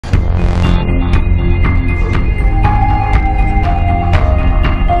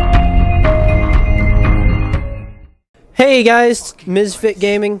Hey guys, Misfit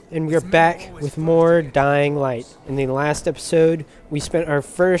Gaming, and we're back with more Dying Light. In the last episode, we spent our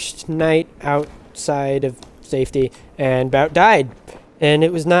first night outside of safety and about died. And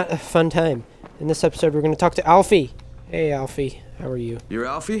it was not a fun time. In this episode, we're going to talk to Alfie. Hey Alfie, how are you? You're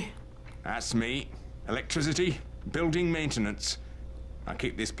Alfie? That's me. Electricity, building maintenance. I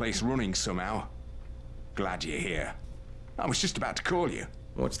keep this place running somehow. Glad you're here. I was just about to call you.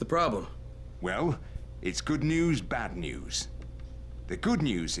 What's the problem? Well, it's good news, bad news. The good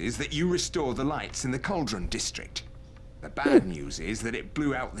news is that you restore the lights in the Cauldron district. The bad news is that it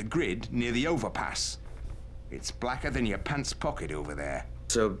blew out the grid near the overpass. It's blacker than your pants pocket over there.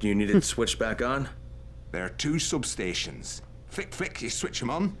 So, you need it switched back on? There are two substations. Flick, flick, you switch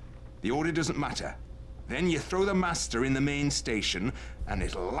them on. The order doesn't matter. Then you throw the master in the main station, and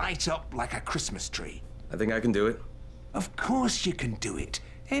it'll light up like a Christmas tree. I think I can do it. Of course you can do it.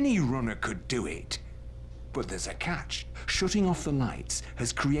 Any runner could do it. But there's a catch. Shutting off the lights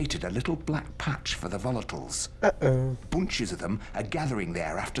has created a little black patch for the volatiles. Uh-oh. Bunches of them are gathering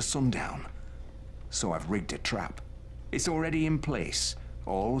there after sundown. So I've rigged a trap. It's already in place,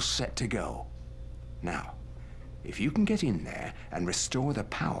 all set to go. Now, if you can get in there and restore the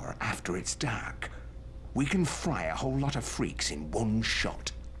power after it's dark, we can fry a whole lot of freaks in one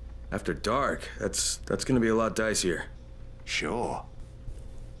shot. After dark? That's gonna be a lot dicier. Sure.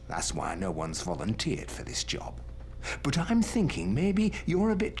 That's why no one's volunteered for this job. But I'm thinking maybe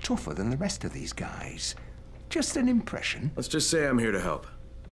you're a bit tougher than the rest of these guys. Just an impression. Let's just say I'm here to help.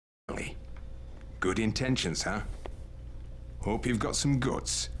 Really? Good intentions, huh? Hope you've got some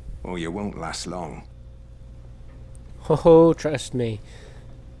guts, or you won't last long. Oh, trust me.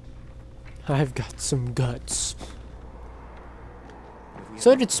 I've got some guts.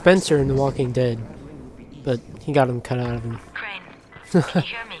 So did Spencer in The Walking Dead. But he got him cut out of him. Crane, can you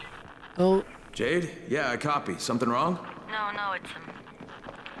hear me? Oh. Jade? Yeah, I copy. Something wrong? No, it's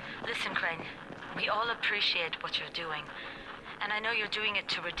Listen, Crane, we all appreciate what you're doing. And I know you're doing it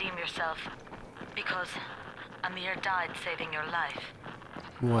to redeem yourself. Because Amir died saving your life.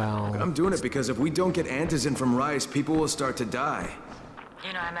 Well. I'm doing it because if we don't get antizin from Rice, people will start to die.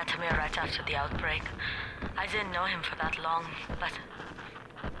 You know, I met Amir right after the outbreak. I didn't know him for that long, but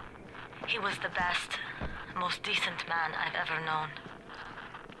he was the best, most decent man I've ever known.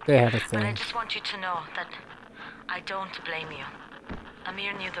 They had a But I thing. just want you to know that I don't blame you.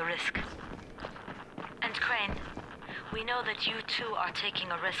 Amir knew the risk. And Crane, we know that you too are taking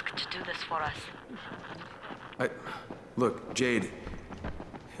a risk to do this for us. Look, Jade.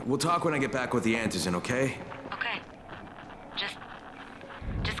 We'll talk when I get back with the antizin, okay? Okay.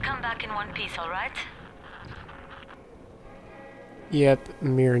 Just come back in one piece, all right? Yep,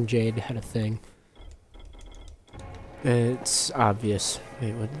 Amir and Jade had a thing. It's obvious.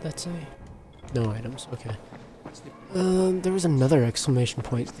 Wait, what did that say? No items, okay. There was another exclamation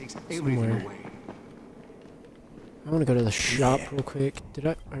point somewhere. I want to go to the shop real quick.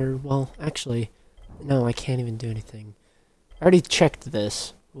 Well, actually, no, I can't even do anything. I already checked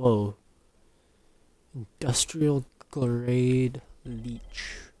this. Whoa. Industrial grade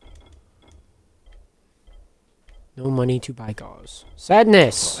leech. No money to buy gauze.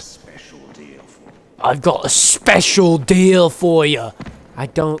 Sadness! I've got a special deal for you. I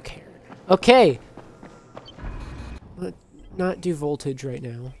don't care. Okay. Let's not do voltage right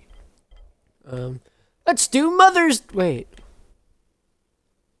now. Let's do wait.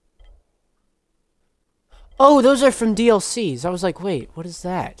 Oh, those are from DLCs. I was like, wait, what is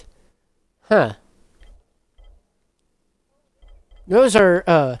that? Huh. Those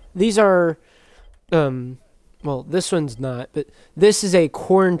are, these are, well, this one's not, but this is a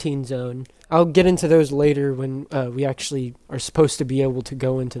quarantine zone. I'll get into those later when we actually are supposed to be able to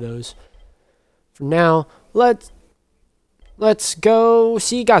go into those. For now, let's go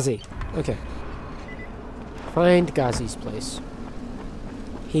see Gazi. Okay. Find Gazi's place.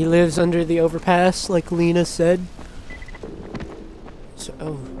 He lives under the overpass, like Lena said. So,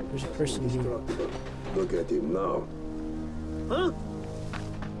 oh, there's a person here. Look at him now. Huh?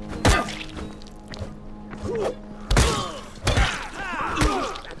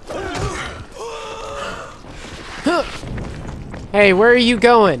 Hey, where are you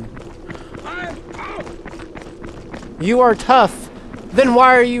going? You are tough. Then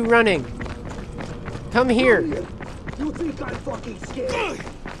why are you running? Come here. You think I'm fucking scared?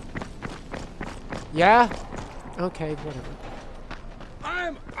 Yeah? Okay, whatever.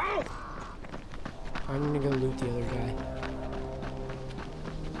 I'm out. I'm gonna go loot the other guy.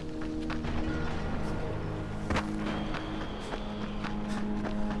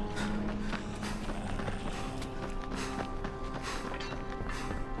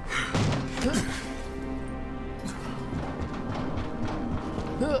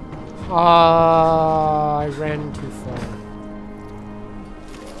 I ran too far.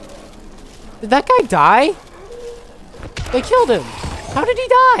 Did that guy die? They killed him. How did he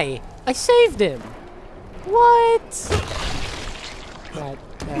die? I saved him. What?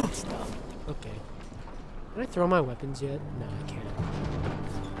 That's dumb. Okay. Can I throw my weapons yet? No, I can't.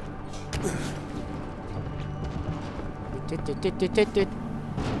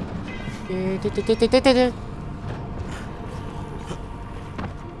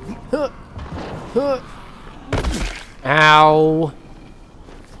 Ow.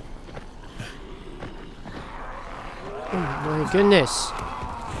 Oh my goodness.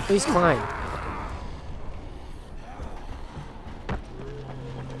 Please climb.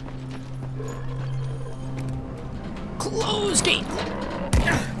 Close gate.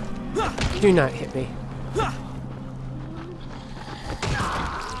 Do not hit me.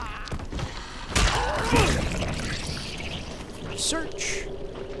 Search.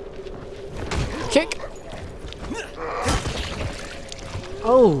 Kick.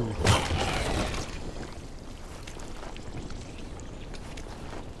 Oh.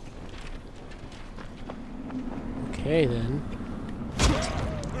 Okay then.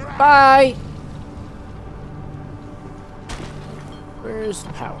 Bye. Where's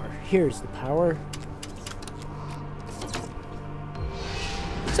the power? Here's the power.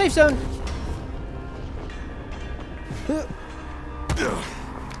 Safe zone.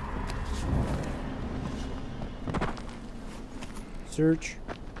 Search.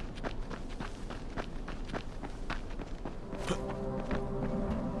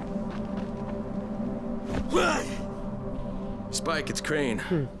 Spike, it's Crane.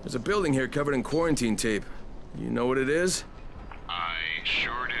 There's a building here covered in quarantine tape. You know what it is? I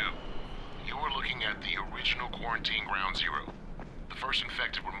sure do. You were looking at the original quarantine ground zero. The first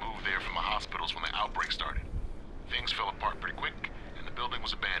infected were moved there from the hospitals when the outbreak started. Things fell apart pretty quick, and the building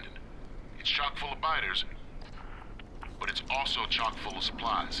was abandoned. It's chock full of biters, but it's also chock full of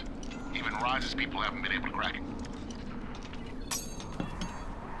supplies. Even Rise's people haven't been able to crack it.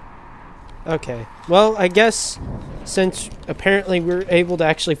 Okay. Well, I guess since apparently we're able to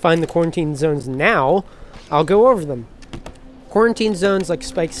actually find the quarantine zones now, I'll go over them. Quarantine zones, like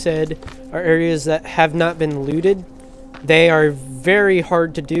Spike said, are areas that have not been looted. They are very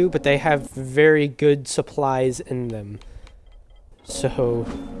hard to do, but they have very good supplies in them. So,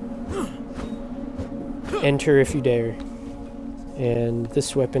 enter if you dare. And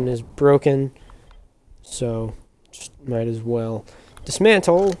this weapon is broken, so just might as well.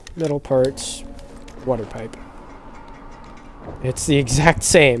 Dismantle, metal parts, water pipe. It's the exact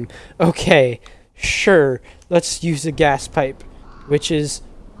same. Okay, sure, let's use a gas pipe, which is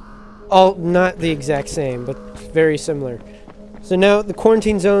all not the exact same, but very similar. So now the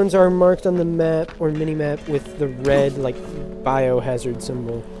quarantine zones are marked on the map or mini-map with the red, like, biohazard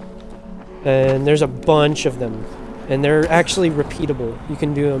symbol. And there's a bunch of them. And they're actually repeatable. You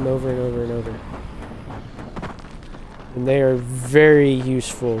can do them over and over and over. And they are very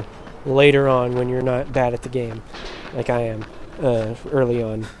useful later on when you're not bad at the game, like I am early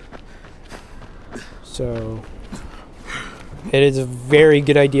on. So it is a very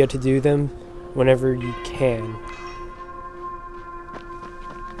good idea to do them whenever you can.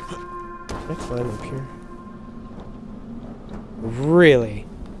 Can I climb up here? Really?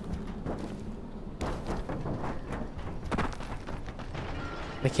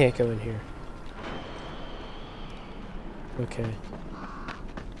 I can't go in here. Okay.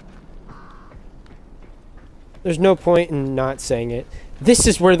 There's no point in not saying it. This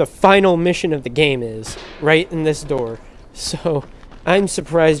is where the final mission of the game is. Right in this door. So, I'm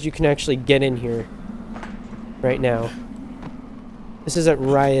surprised you can actually get in here. Right now. This is at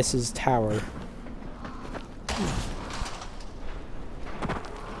Rias's tower.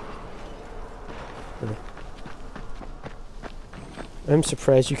 I'm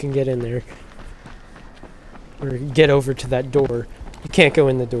surprised you can get in there. Or get over to that door. You can't go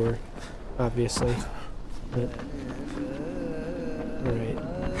in the door, obviously. Alright.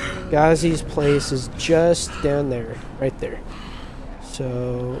 Gazi's place is just down there. Right there.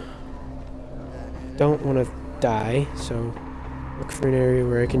 So, don't want to die, so look for an area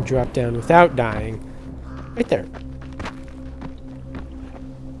where I can drop down without dying. Right there.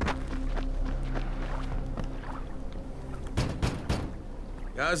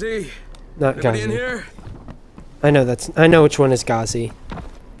 Gazi? Not Anybody Gazi. in here? I know which one is Gazi,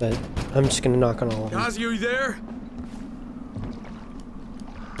 but I'm just gonna knock on all of them. Gazi, are you there?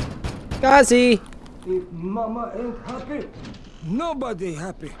 Gazi! If Mama ain't happy, nobody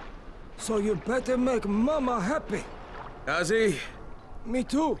happy. So you better make Mama happy. Gazi? Me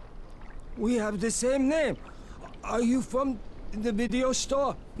too. We have the same name. Are you from The video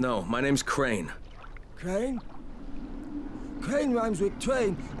store? No, my name's Crane. Crane? Crane rhymes with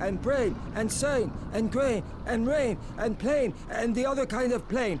train, and brain, and sane, and grain, and rain, and plane, and the other kind of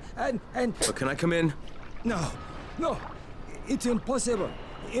plane, and... But can I come in? No, no, it's impossible.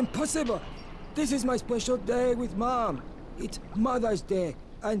 Impossible. This is my special day with Mom. It's Mother's Day,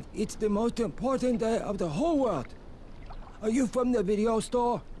 and it's the most important day of the whole world. Are you from the video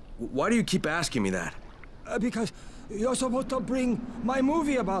store? Why do you keep asking me that? Because you're supposed to bring my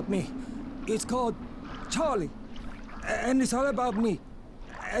movie about me. It's called Charlie. And it's all about me.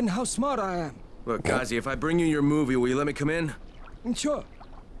 And how smart I am. Look, Gazi, if I bring you your movie, will you let me come in? Sure.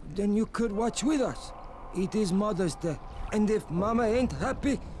 Then you could watch with us. It is Mother's Day. And if Mama ain't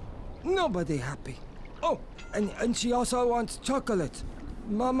happy, nobody happy. Oh, and she also wants chocolate.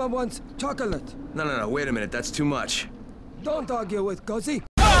 Mama wants chocolate. No, wait a minute, that's too much. Don't argue with Gazi.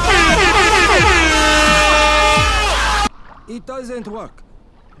 It doesn't work.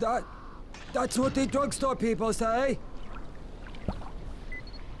 That's what the drugstore people say.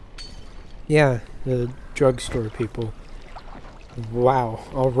 Yeah, the drugstore people. Wow.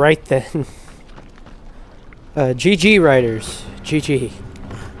 Alright then. GG writers. GG.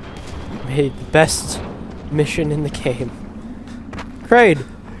 Made the best mission in the game. Crane!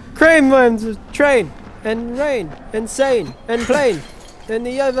 Crane runs with train! And rain! And sane! And plane! And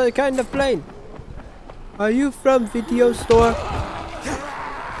the other kind of plane! Are you from video store?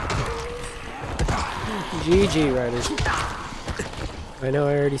 GG writers. I know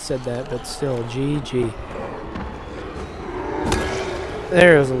I already said that, but still, GG.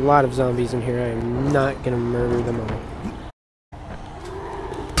 There's a lot of zombies in here. I am not gonna murder them all.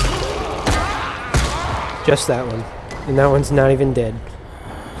 Just that one. And that one's not even dead.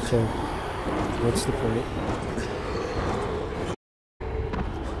 So, what's the point?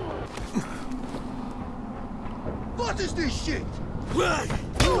 What is this shit?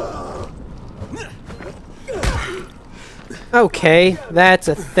 Okay, that's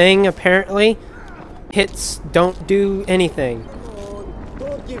a thing apparently. Hits don't do anything.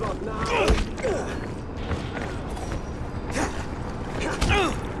 Don't give up now.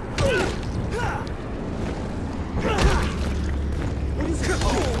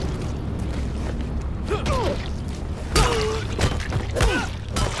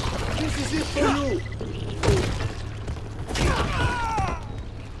 This is it for you.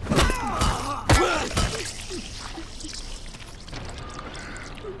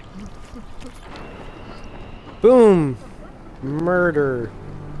 Boom! Murder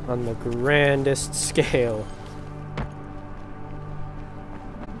on the grandest scale.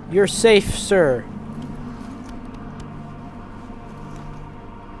 You're safe, sir.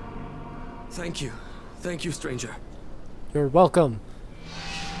 Thank you. Thank you, stranger. You're welcome.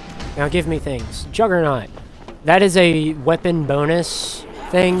 Now give me things. Juggernaut. That is a weapon bonus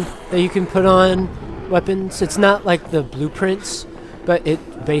thing that you can put on weapons. It's not like the blueprints, but it's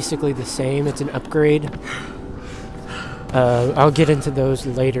basically the same. It's an upgrade. I'll get into those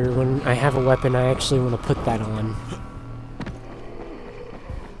later. When I have a weapon, I actually want to put that on.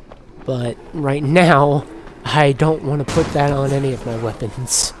 But right now, I don't want to put that on any of my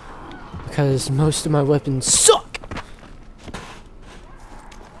weapons. Because most of my weapons suck!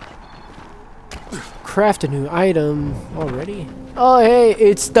 Craft a new item already? Oh hey,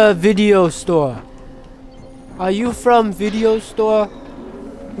 it's the video store. Are you from video store?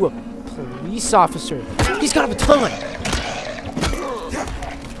 Ooh, a police officer. He's got a baton!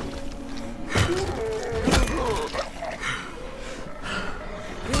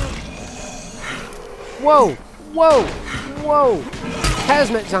 Whoa! Whoa! Whoa!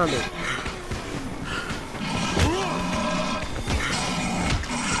 Hazmat zombie!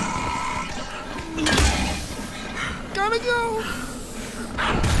 Gotta go!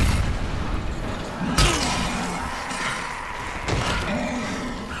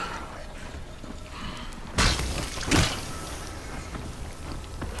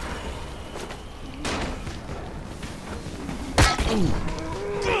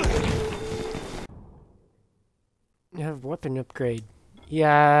 You have weapon upgrade.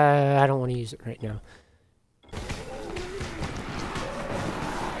 Yeah, I don't want to use it right now.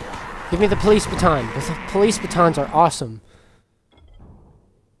 Give me the police baton. The police batons are awesome.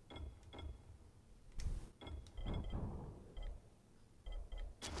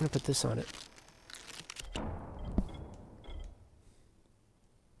 I'm gonna put this on it.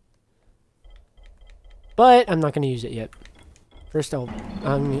 But I'm not gonna use it yet. First I'm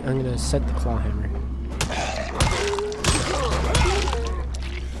gonna set the claw hammer.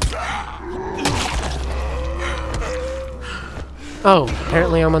 Oh,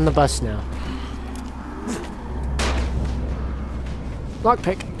 apparently I'm on the bus now.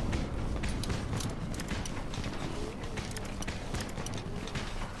 Lockpick.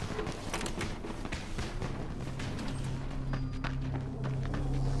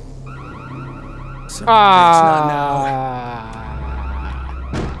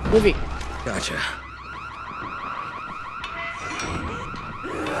 Movie. Gotcha.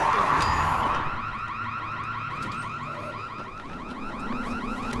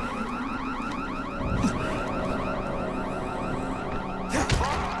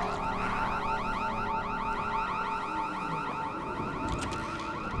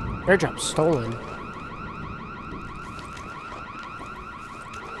 Airdrop stolen.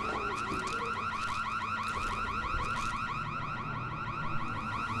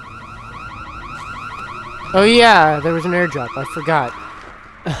 Oh yeah, there was an airdrop. I forgot.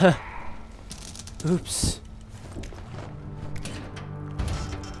 Oops.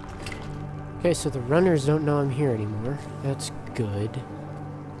 Okay, so the runners don't know I'm here anymore. That's good.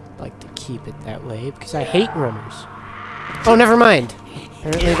 I'd like to keep it that way because I hate runners. Oh, never mind.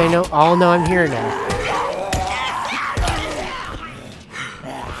 Apparently they all know I'm here now.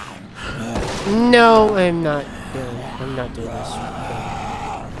 No, I'm not doing this.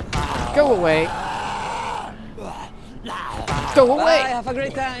 Go away. Go away. Bye, have a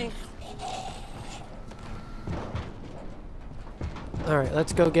great time. Alright,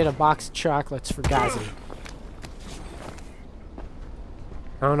 let's go get a box of chocolates for Gazi.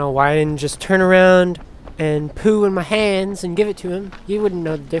 I don't know why I didn't just turn around and poo in my hands and give it to him. He wouldn't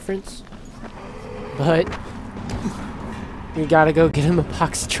know the difference. But we gotta go get him a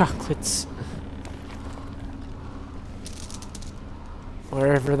box of chocolates.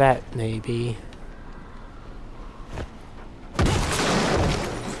 Wherever that may be.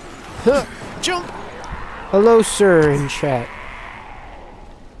 Huh, jump! Hello, sir, in chat.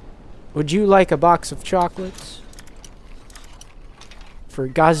 Would you like a box of chocolates? For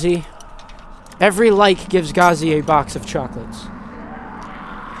Gazi? Every like gives Gazi a box of chocolates.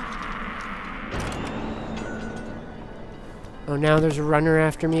 Oh, now there's a runner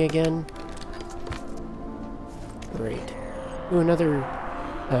after me again? Great. Ooh, another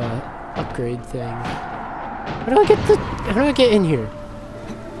upgrade thing. How do I get in here?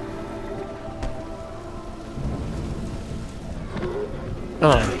 Oh,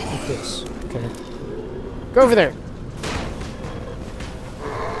 like this. Okay. Go over there.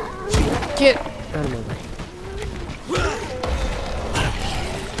 Get out of my way.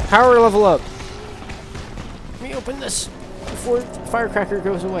 Power level up. Let me open this before the firecracker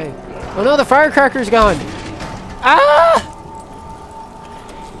goes away. Oh no, the firecracker's gone. Ah!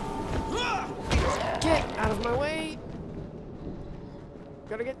 Get out of my way.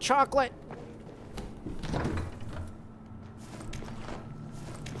 Gotta get chocolate.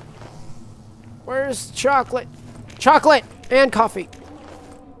 Where's chocolate? Chocolate and coffee.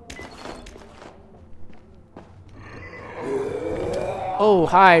 Oh,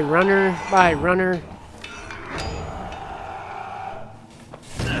 hi, runner. Bye, runner.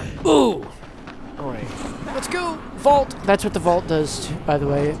 Ooh. Alright. Let's go. Vault. That's what the vault does, by the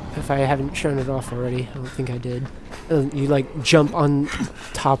way, if I haven't shown it off already. I don't think I did. You, like, jump on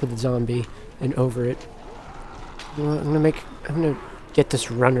top of the zombie and over it. I'm gonna get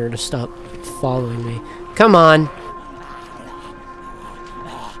this runner to stop following me. Come on.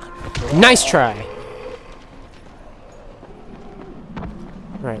 Nice try.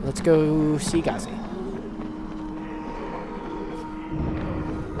 Alright, let's go see Gazi.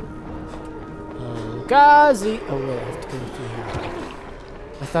 Gazi! Oh wait, I have to go through here.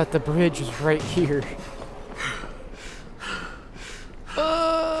 I thought the bridge was right here.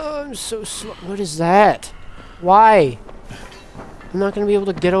 Oh, I'm so slow. What is that? Why? I'm not going to be able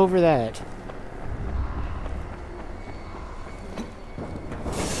to get over that.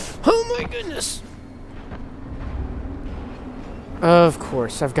 Oh my goodness! Of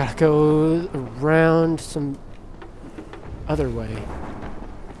course, I've got to go around some other way.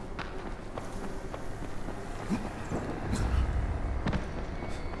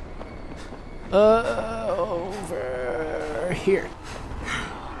 Over here.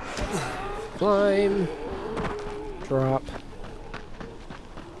 Climb. Drop.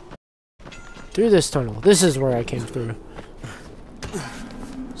 Through this tunnel. This is where I came through.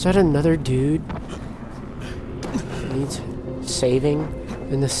 Is that another dude? Needs saving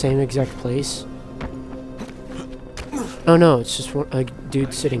in the same exact place? Oh no, it's just a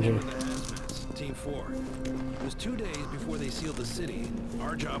dude sitting here. Team 4. It was 2 days before they sealed the city.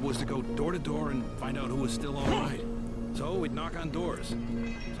 Our job was to go door to door and find out who was still all right. So we'd knock on doors.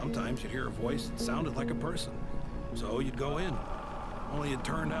 Sometimes you'd hear a voice that sounded like a person. So you'd go in. Only it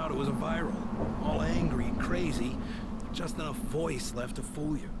turned out it was a viral. All angry and crazy. just enough voice left to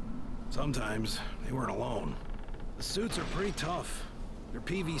fool you. Sometimes they weren't alone. The suits are pretty tough. They're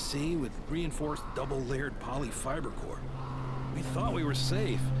PVC with reinforced double-layered polyfiber core. We thought we were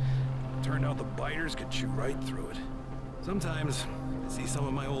safe. Turned out the biters could chew right through it. Sometimes I see some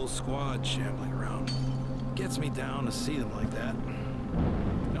of my old squad shambling around. Gets me down to see them like that.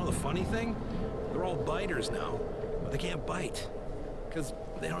 You know the funny thing? They're all biters now, but they can't bite. Because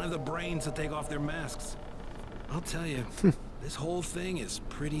they don't have the brains to take off their masks. I'll tell you, this whole thing is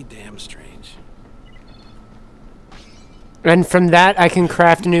pretty damn strange. And from that, I can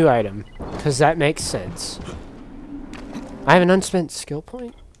craft a new item. Because that makes sense. I have an unspent skill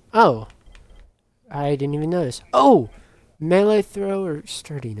point? Oh. I didn't even notice. Oh! Melee throw or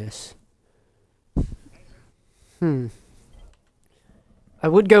sturdiness? I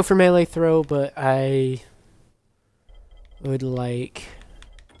would go for melee throw, but I would like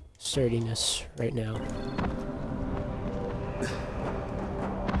sturdiness right now.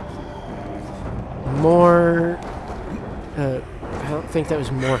 More... I don't think that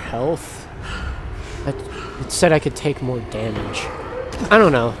was more health. It said I could take more damage. I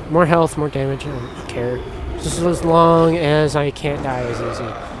don't know. More health, more damage, I don't care. Just as long as I can't die as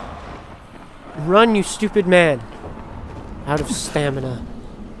easy. Run, you stupid man! Out of stamina.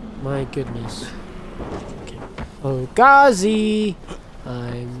 My goodness. Okay. Oh, Gazi!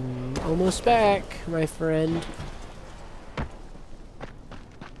 I'm almost back, my friend.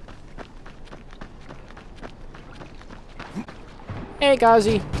 Hey,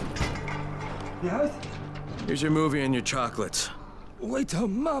 Gazi. Yes? Here's your movie and your chocolates. Wait till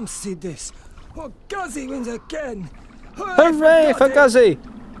Mom see this. Oh, Gazi wins again. Hooray for Gazi!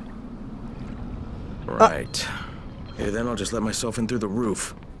 Right. Hey, then I'll just let myself in through the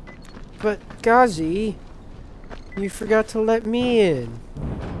roof. But, Gazi, you forgot to let me in.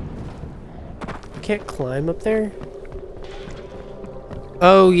 I can't climb up there?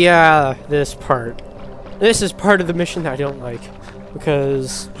 Oh, yeah, this part. This is part of the mission that I don't like.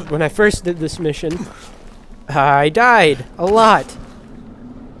 Because when I first did this mission, I died a lot.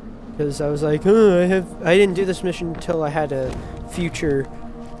 Because I was like, oh, I didn't do this mission until I had a future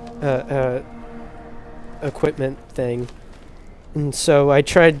equipment thing. And so I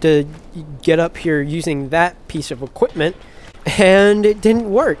tried to get up here using that piece of equipment, and it didn't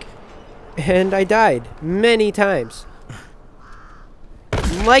work. And I died many times.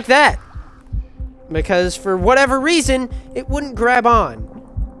 Like that. Because for whatever reason, it wouldn't grab on.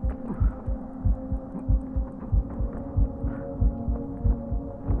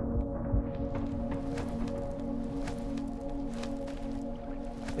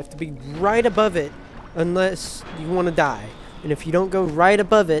 You have to be right above it unless you want to die. And if you don't go right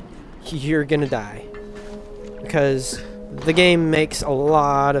above it, you're gonna die. Because the game makes a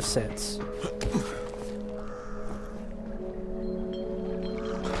lot of sense.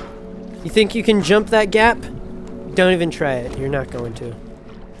 You think you can jump that gap? Don't even try it. You're not going to.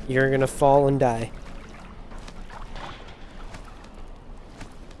 You're gonna fall and die.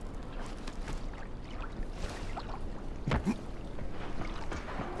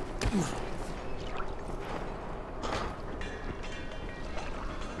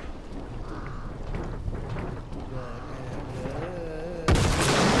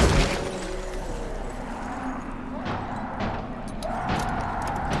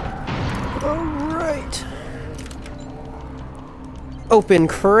 Alright. Open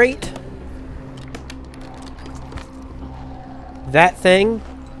crate. That thing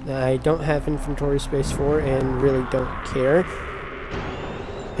I don't have inventory space for and really don't care.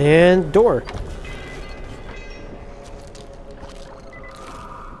 And door.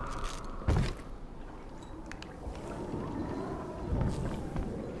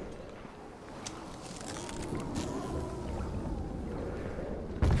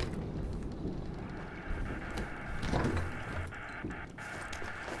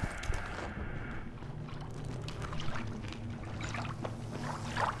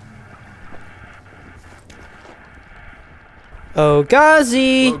 Oh,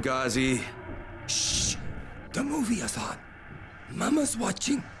 Gazi! Hello, Gazi. Shh! The movie is on. Mama's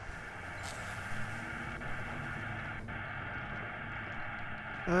watching.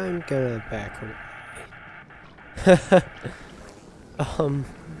 I'm gonna back away.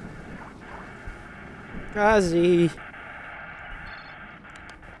 Gazi.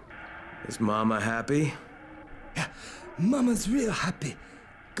 Is Mama happy? Yeah, Mama's real happy.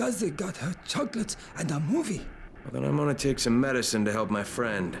 Gazi got her chocolates and a movie. Well, then I'm gonna take some medicine to help my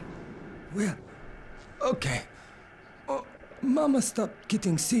friend. Well, okay. Oh, Mama stopped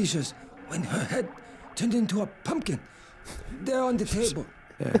getting seizures when her head turned into a pumpkin. They're on the table.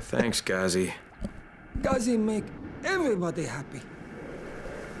 Yeah, thanks, Gazi. Gazi make everybody happy.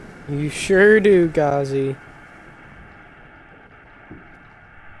 You sure do, Gazi.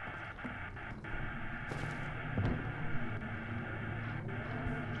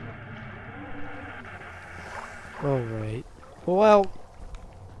 Alright. Well,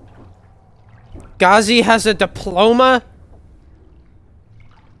 Gazi has a diploma?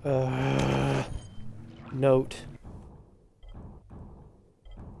 Note.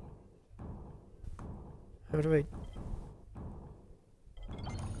 How do I...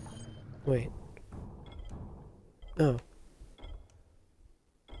 Wait. Oh.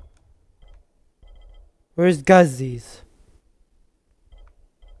 Where's Gazi's?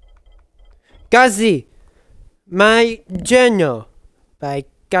 Gazi! My journal by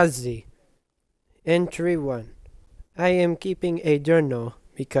Gazi. Entry 1. I am keeping a journal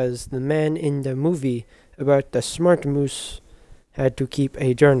because the man in the movie about the smart moose had to keep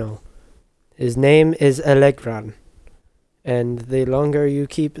a journal. His name is Allegron. And the longer you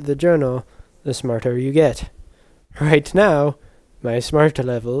keep the journal, the smarter you get. Right now, my smart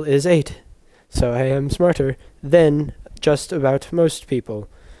level is 8. So I am smarter than just about most people.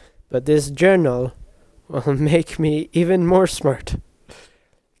 But this journal will make me even more smart.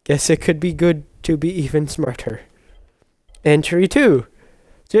 Guess it could be good to be even smarter. Entry 2.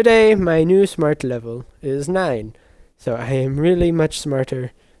 Today, my new smart level is 9. So I am really much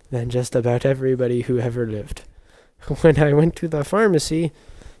smarter than just about everybody who ever lived. When I went to the pharmacy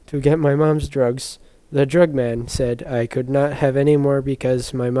to get my mom's drugs, the drug man said I could not have any more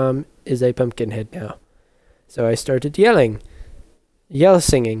because my mom is a pumpkinhead now. So I started singing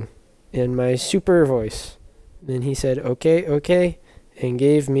in my super voice. Then he said, okay, okay, and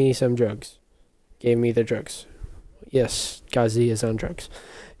gave me some drugs. Gave me the drugs. Yes, Gazi is on drugs.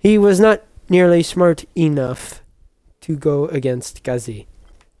 He was not nearly smart enough to go against Gazi.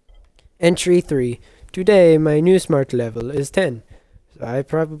 Entry 3. Today, my new smart level is 10, so I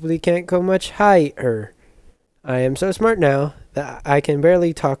probably can't go much higher. I am so smart now that I can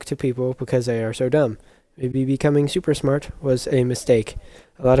barely talk to people because they are so dumb. Maybe becoming super smart was a mistake.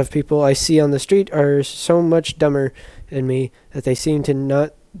 A lot of people I see on the street are so much dumber than me that they seem to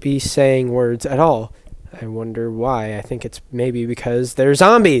not be saying words at all. I wonder why. I think it's maybe because they're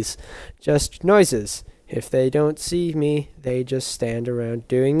zombies. Just noises. If they don't see me, they just stand around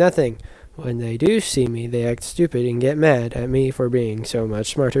doing nothing. When they do see me, they act stupid and get mad at me for being so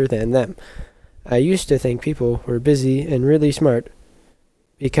much smarter than them. I used to think people were busy and really smart.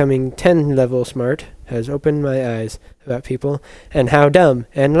 Becoming 10 level smart has opened my eyes about people and how dumb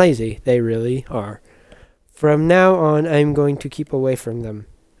and lazy they really are. From now on, I'm going to keep away from them.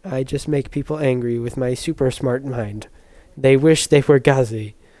 I just make people angry with my super smart mind. They wish they were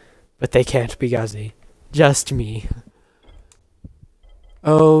Gazi, but they can't be Gazi. Just me.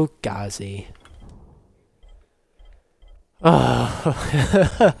 Oh, Gazi.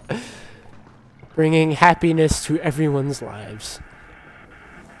 Oh. Bringing happiness to everyone's lives.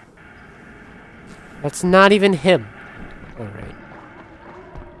 That's not even him. Alright.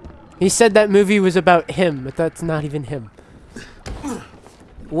 He said that movie was about him, but that's not even him.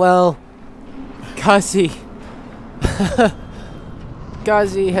 Well, Gazi.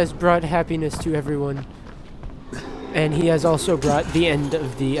 Gazi has brought happiness to everyone. And he has also brought the end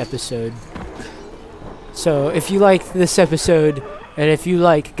of the episode. So, if you liked this episode, and if you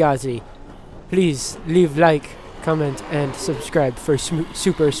like Gazi, please leave like, comment, and subscribe for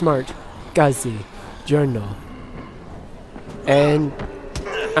Super Smart Gazi Journal. And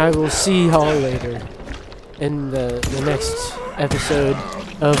I will see y'all later in the next episode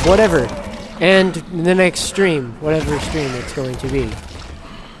of whatever. And the next stream, whatever stream it's going to be.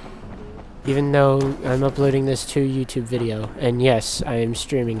 Even though I'm uploading this to YouTube video. And yes, I am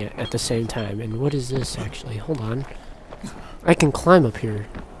streaming it at the same time. And what is this actually? Hold on. I can climb up here.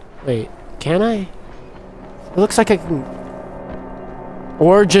 Wait, can I? It looks like I can...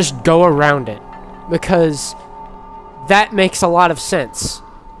 Or just go around it. Because that makes a lot of sense.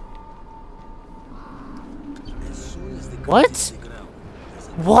 What?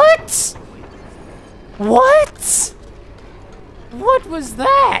 What? What? What was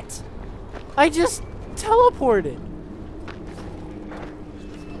that? I just teleported.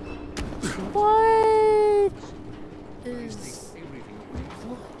 What is...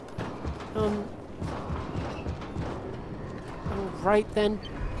 Alright then.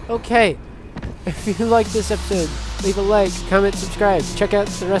 Okay. If you like this episode, leave a like, comment, subscribe. Check out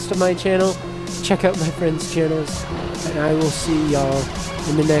the rest of my channel. Check out my friends' channels. And I will see y'all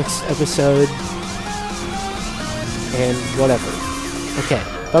in the next episode. And whatever. Okay.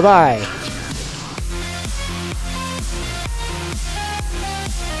 Bye-bye.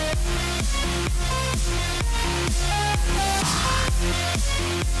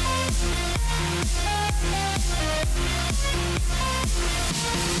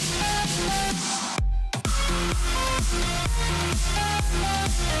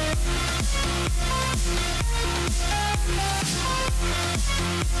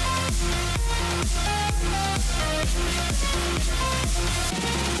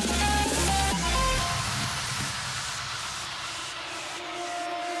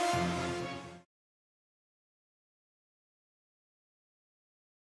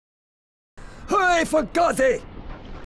 Pray for Gazi!